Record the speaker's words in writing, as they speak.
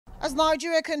As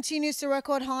Nigeria continues to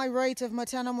record high rate of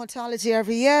maternal mortality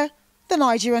every year, the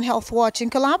Nigerian Health Watch,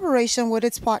 in collaboration with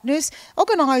its partners,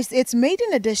 organized its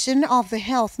maiden edition of the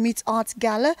Health Meets Arts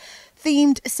Gala,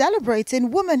 themed Celebrating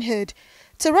Womanhood,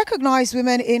 to recognize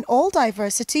women in all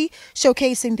diversity,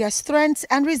 showcasing their strengths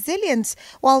and resilience,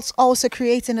 whilst also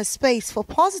creating a space for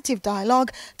positive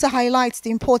dialogue to highlight the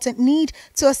important need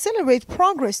to accelerate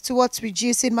progress towards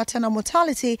reducing maternal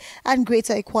mortality and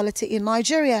greater equality in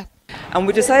Nigeria. And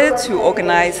we decided to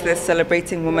organize this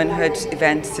Celebrating Womanhood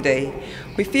event today.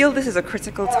 We feel this is a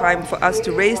critical time for us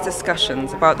to raise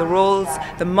discussions about the roles,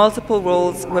 the multiple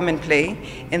roles women play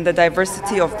in the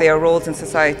diversity of their roles in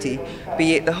society,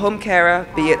 be it the home carer,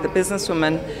 be it the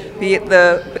businesswoman, be it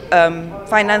the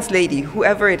finance lady,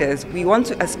 whoever it is. We want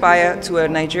to aspire to a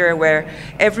Nigeria where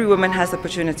every woman has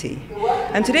opportunity.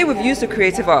 And today we've used the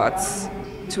creative arts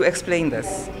to explain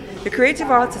this. The creative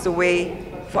arts is a way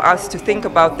for us to think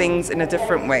about things in a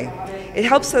different way. It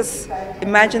helps us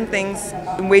imagine things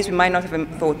in ways we might not have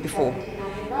thought before.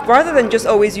 Rather than just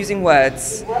always using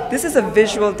words, this is a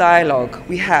visual dialogue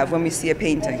we have when we see a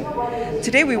painting.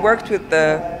 Today we worked with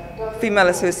the Female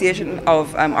Association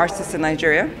of Artists in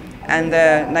Nigeria and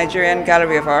the Nigerian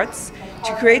Gallery of Arts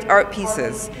to create art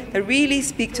pieces that really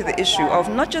speak to the issue of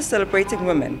not just celebrating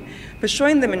women, but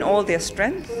showing them in all their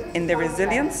strength, in their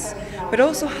resilience, but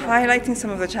also highlighting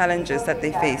some of the challenges that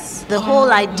they face. The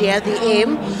whole idea, the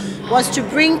aim, was to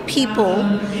bring people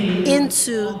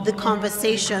into the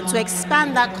conversation, to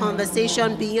expand that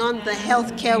conversation beyond the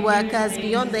healthcare workers,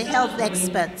 beyond the health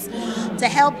experts, to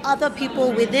help other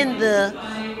people within the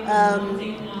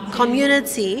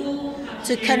community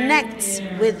to connect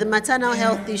with the maternal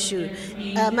health issue.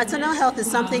 Maternal health is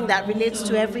something that relates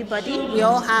to everybody. We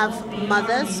all have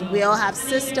mothers, we all have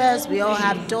sisters, we all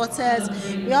have daughters,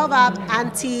 we all have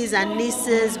aunties and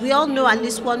nieces. We all know at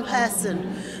least one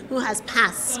person who has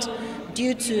passed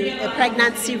due to a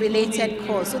pregnancy-related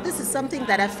cause. So this is something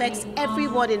that affects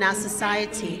everyone in our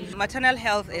society. Maternal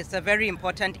health is a very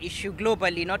important issue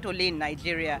globally, not only in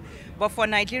Nigeria. But for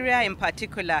Nigeria in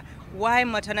particular, why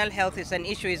maternal health is an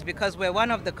issue is because we're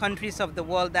one of the countries of the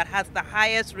world that has the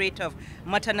highest rate of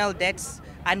maternal deaths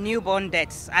and newborn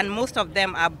deaths, and most of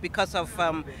them are because of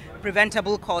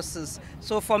preventable causes.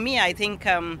 So for me, I think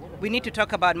we need to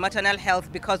talk about maternal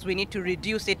health because we need to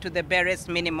reduce it to the barest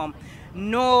minimum.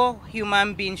 No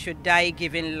human being should die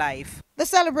giving life. The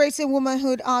Celebrating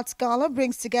Womanhood Arts Gala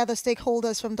brings together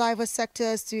stakeholders from diverse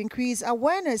sectors to increase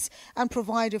awareness and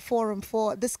provide a forum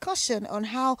for discussion on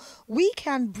how we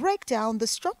can break down the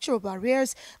structural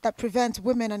barriers that prevent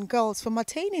women and girls from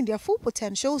attaining their full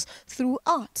potentials through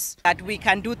arts. That we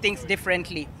can do things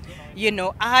differently. You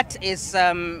know, art is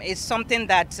something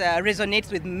that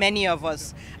resonates with many of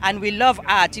us, and we love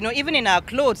art. You know, even in our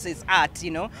clothes is art,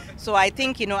 you know. So I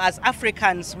think, you know, as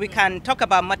Africans, we can talk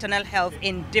about maternal health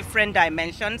in different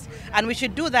dimensions, and we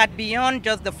should do that beyond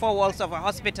just the four walls of a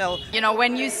hospital. You know,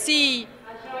 when you see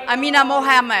Amina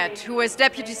Mohammed, who is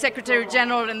Deputy Secretary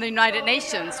General in the United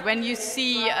Nations, when you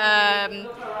see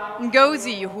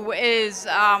Ngozi, who is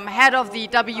head of the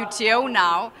WTO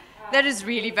now, that is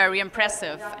really very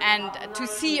impressive. And to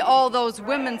see all those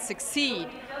women succeed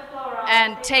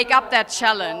and take up that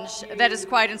challenge, that is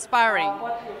quite inspiring.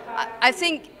 I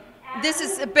think this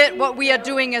is a bit what we are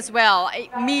doing as well.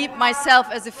 Me, myself,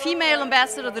 as a female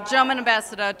ambassador, the German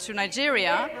ambassador to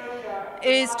Nigeria,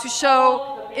 is to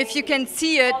show if you can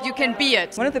see it, you can be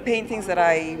it. One of the paintings that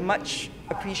I much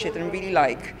appreciate and really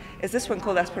like is this one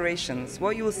called Aspirations.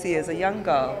 What you will see is a young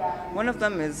girl. One of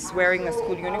them is wearing a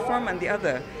school uniform and the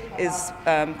other is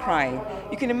crying.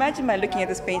 You can imagine by looking at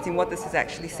this painting what this is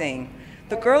actually saying.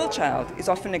 The girl child is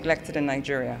often neglected in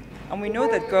Nigeria, and we know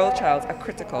that girl childs are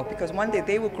critical because one day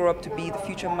they will grow up to be the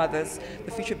future mothers,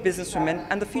 the future businesswomen,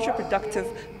 and the future productive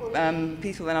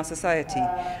people in our society.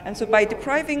 And so by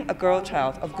depriving a girl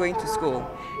child of going to school,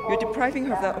 you're depriving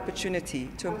her of that opportunity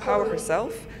to empower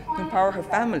herself, to empower her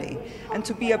family, and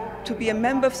to be a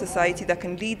member of society that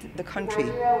can lead the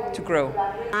country to grow.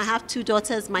 I have two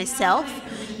daughters myself,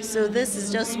 so this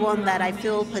is just one that I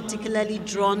feel particularly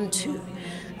drawn to.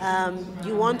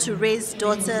 You want to raise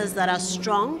daughters that are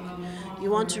strong. You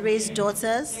want to raise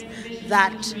daughters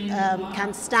that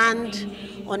can stand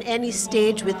on any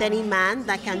stage with any man,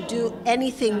 that can do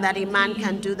anything that a man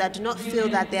can do, that do not feel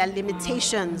that there are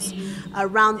limitations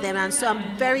around them. And so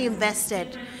I'm very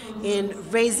invested in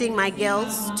raising my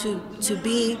girls to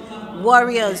be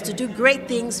warriors, to do great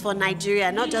things for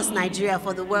Nigeria, not just Nigeria,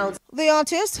 for the world. The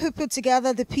artists who put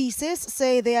together the pieces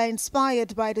say they are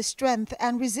inspired by the strength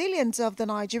and resilience of the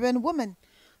Nigerian woman.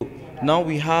 Now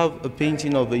we have a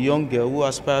painting of a young girl who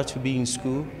aspires to be in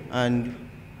school, and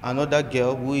another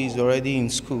girl who is already in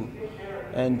school.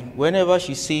 And whenever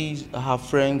she sees her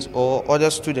friends or other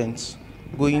students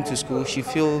going to school, she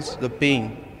feels the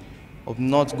pain of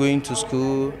not going to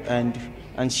school, and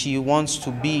she wants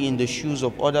to be in the shoes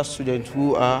of other students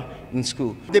who are in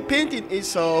school. The painting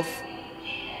itself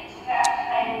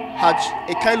had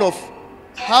a kind of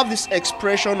have this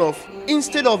expression of,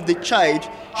 instead of the child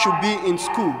should be in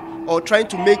school or trying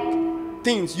to make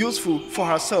things useful for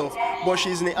herself, but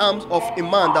she's in the arms of a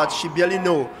man that she barely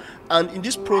knows. And in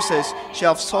this process, she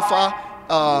has suffered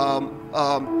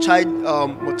child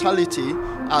mortality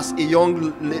as a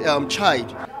young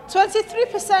child.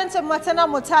 23% of maternal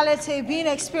mortality being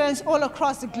experienced all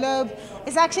across the globe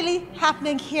is actually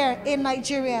happening here in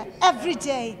Nigeria every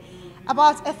day.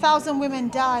 About 1,000 women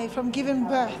die from giving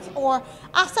birth, or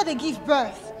after they give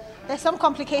birth, there's some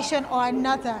complication or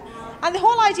another. And the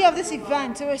whole idea of this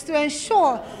event was to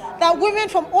ensure that women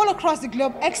from all across the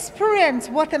globe experience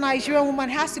what a Nigerian woman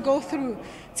has to go through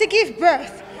to give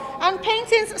birth. And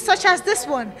paintings such as this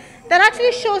one that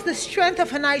actually shows the strength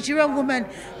of a Nigerian woman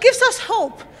gives us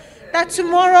hope that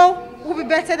tomorrow will be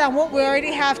better than what we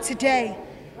already have today.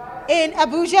 In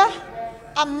Abuja,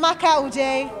 Amaka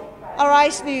Udeh,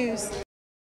 Arise News.